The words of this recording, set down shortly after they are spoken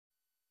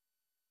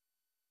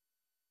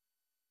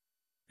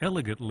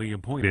Elegantly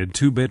appointed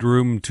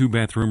two-bedroom,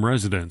 two-bathroom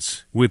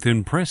residence with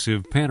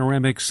impressive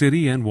panoramic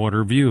city and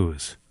water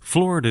views.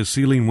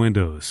 Floor-to-ceiling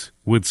windows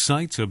with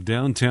sights of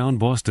downtown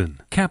Boston,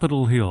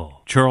 Capitol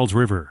Hill, Charles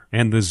River,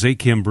 and the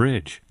Zakim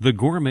Bridge. The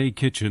Gourmet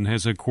kitchen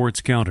has a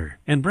quartz counter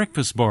and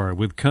breakfast bar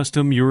with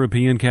custom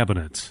European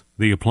cabinets.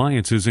 The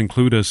appliances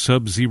include a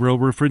Sub-Zero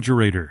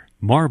refrigerator,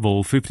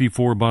 Marvel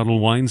 54 Bottle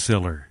Wine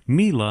Cellar,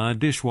 Miele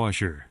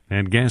dishwasher,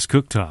 and Gas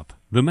Cooktop.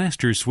 The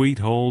master suite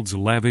holds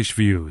lavish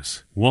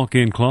views,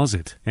 walk-in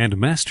closet, and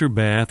master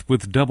bath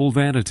with double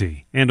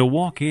vanity, and a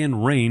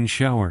walk-in rain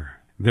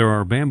shower. There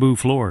are bamboo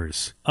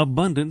floors,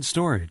 abundant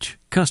storage,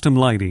 custom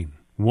lighting,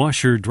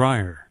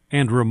 washer-dryer,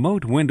 and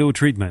remote window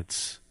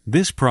treatments.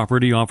 This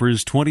property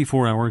offers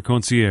 24-hour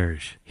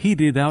concierge,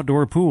 heated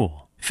outdoor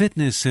pool,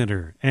 fitness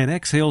center, and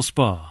exhale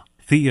spa,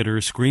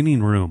 theater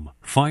screening room,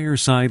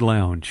 Fireside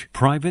Lounge,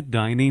 private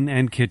dining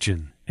and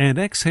kitchen, and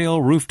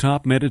exhale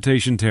rooftop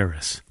meditation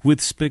terrace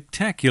with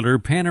spectacular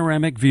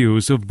panoramic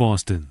views of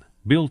Boston.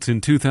 Built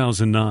in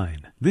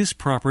 2009, this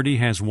property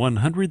has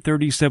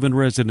 137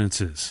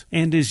 residences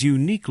and is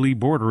uniquely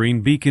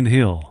bordering Beacon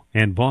Hill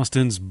and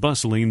Boston's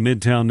bustling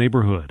Midtown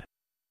neighborhood.